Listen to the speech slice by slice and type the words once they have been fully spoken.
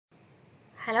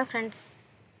Hello friends,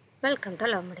 welcome to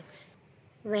Lomedics.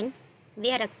 When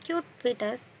we are a cute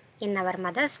fetus in our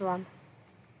mother's womb,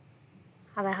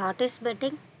 our heart is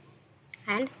beating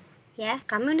and a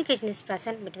communication is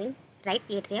present between right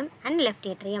atrium and left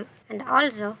atrium, and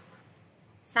also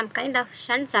some kind of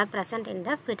shunts are present in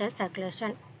the fetal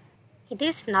circulation. It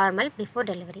is normal before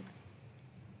delivery.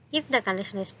 If the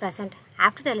condition is present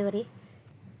after delivery,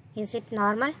 is it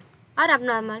normal or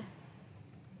abnormal?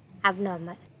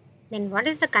 Abnormal. Then what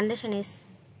is the condition is?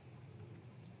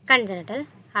 Congenital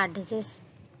heart disease.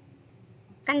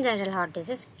 Congenital heart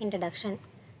disease introduction.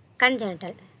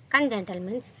 Congenital. Congenital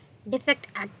means defect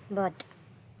at birth.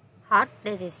 Heart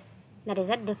disease. There is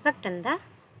a defect in the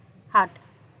heart.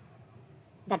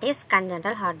 That is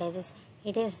congenital heart disease.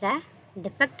 It is the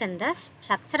defect in the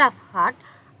structure of heart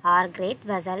or great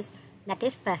vessels that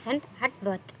is present at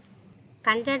birth.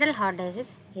 Congenital heart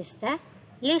disease is the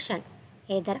lesion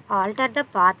either alter the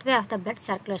pathway of the blood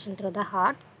circulation through the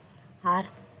heart or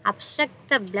obstruct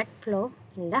the blood flow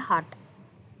in the heart.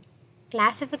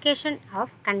 Classification of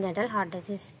congenital heart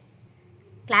disease.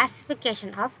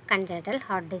 Classification of congenital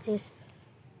heart disease.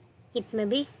 It may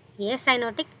be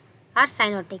acyanotic or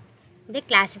cyanotic. They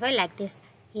classify like this: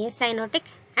 acyanotic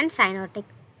and cyanotic.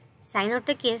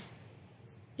 Cyanotic is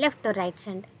left to right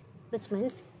side, which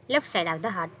means left side of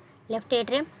the heart, left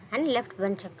atrium and left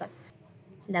ventricle.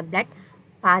 The blood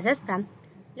passes from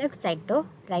left side to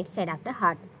right side of the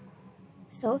heart.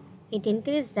 So, it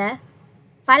increases the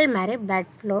pulmonary blood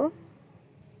flow.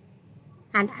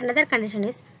 And another condition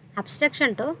is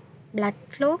obstruction to blood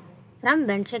flow from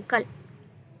ventricle.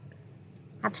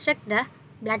 Obstruct the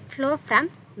blood flow from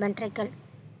ventricle.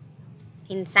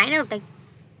 In cyanotic,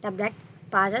 the blood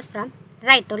passes from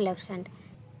right to left side.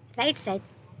 Right side,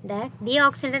 the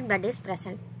deoxygenated blood is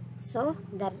present. So,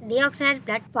 the deoxygenated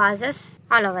blood passes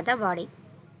all over the body.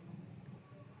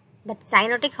 The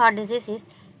cyanotic heart disease is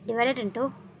divided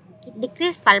into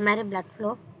decreased pulmonary blood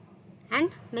flow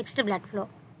and mixed blood flow.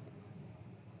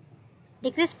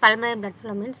 Decreased pulmonary blood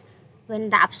flow means when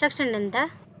the obstruction in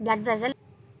the blood vessel,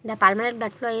 the pulmonary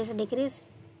blood flow is decreased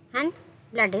and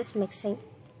blood is mixing.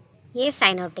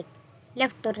 Acyanotic,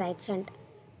 left to right side.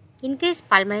 Increased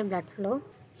pulmonary blood flow.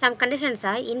 Some conditions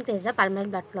are increase the pulmonary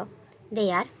blood flow. They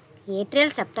are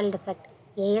atrial septal defect,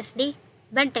 ASD,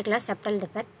 ventricular septal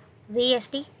defect,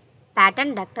 VSD,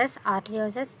 patent ductus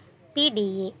arteriosus,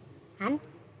 PDA, and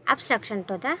obstruction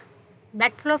to the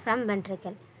blood flow from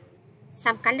ventricle.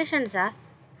 Some conditions are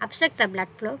obstruct the blood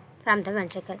flow from the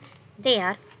ventricle. They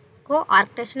are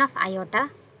coarctation of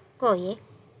aorta, COA,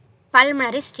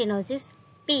 pulmonary stenosis,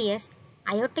 PS,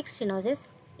 aortic stenosis,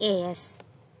 AS.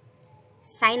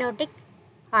 Cyanotic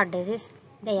heart disease.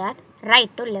 They are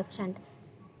right to left side.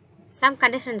 Some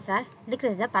conditions are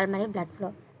decrease the pulmonary blood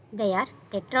flow. They are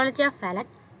TETROLOGY of FALLOT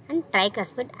and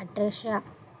TRICUSPID ATRESIA.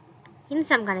 In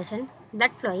some condition,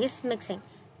 blood flow is mixing.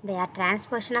 They are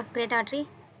transposition of great artery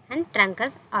and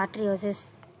TRUNCUS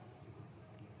ARTERIOSUS.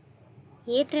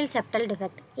 Atrial septal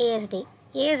defect, ASD.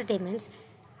 ASD means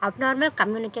abnormal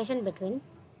communication between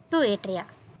two atria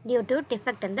due to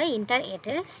defect in the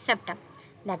interatrial septum.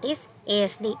 That is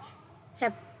ASD.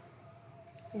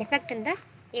 Defect in the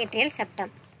atrial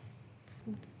septum.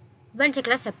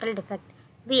 Ventricular septal defect,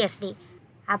 VSD.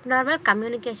 Abnormal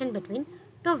communication between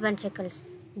two ventricles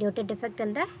due to defect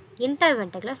in the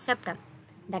interventricular septum.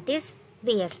 That is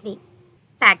VSD.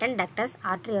 Patent ductus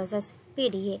arteriosus,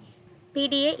 PDA.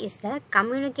 PDA is the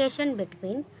communication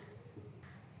between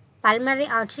pulmonary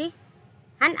artery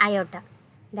and aorta.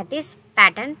 That is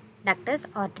patent ductus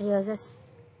arteriosus.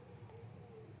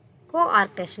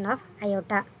 Coarctation of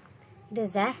aorta. It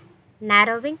is the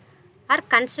narrowing or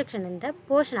constriction in the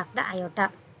portion of the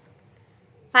aorta.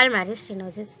 Pulmonary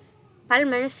stenosis.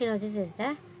 Pulmonary stenosis is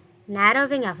the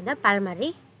narrowing of the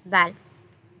pulmonary valve.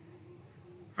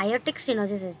 Aortic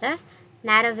stenosis is the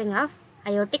narrowing of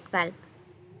aortic valve.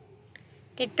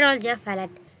 Tetralogy of FALLOT.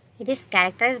 It is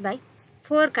characterized by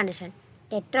four conditions.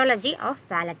 Tetralogy of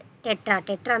FALLOT.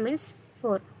 Tetra means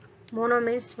 4. Mono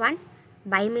means 1.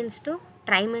 Bi means 2.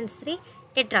 Tri means 3.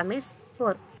 Tetra means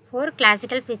 4. 4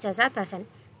 classical features are present.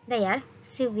 They are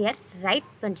severe right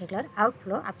ventricular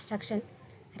outflow obstruction,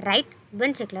 right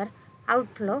ventricular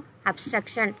outflow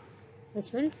obstruction,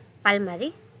 which means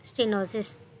pulmonary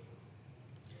stenosis.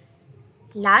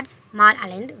 Large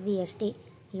malaligned VSD.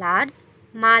 Large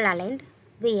malaligned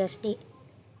VSD.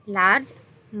 Large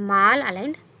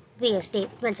malaligned VSD,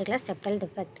 ventricular septal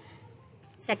defect.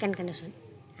 Second condition.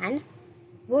 And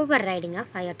overriding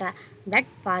of aorta. Blood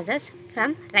passes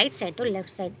from right side to left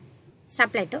side,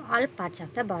 supply to all parts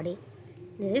of the body.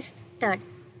 This is third.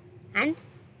 And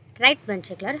right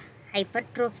ventricular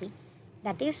hypertrophy.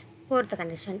 That is fourth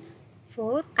condition.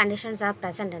 4 conditions are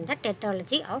present in the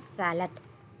tetralogy of FALLOT.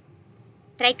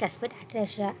 Tricuspid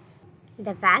atresia.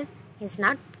 The valve is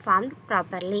not formed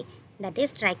properly. That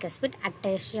is tricuspid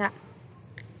atresia.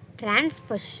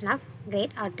 Transposition of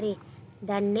great artery.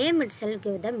 The name itself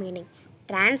gives the meaning.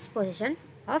 Transposition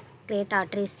of great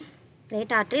arteries.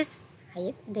 Great arteries,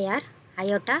 they are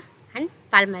aorta and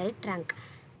pulmonary trunk.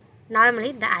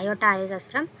 Normally the aorta arises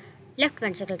from left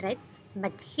ventricle, right?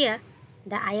 But here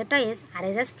the aorta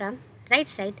arises from right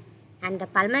side and the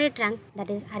pulmonary trunk that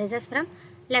is arises from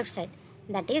left side.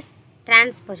 That is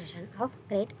transposition of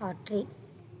great artery.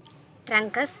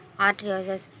 Truncus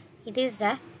arteriosus. It is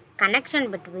the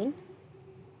connection between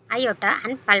aorta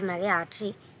and pulmonary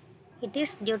artery. It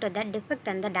is due to the defect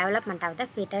in the development of the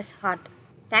fetus heart.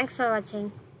 Thanks for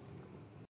watching.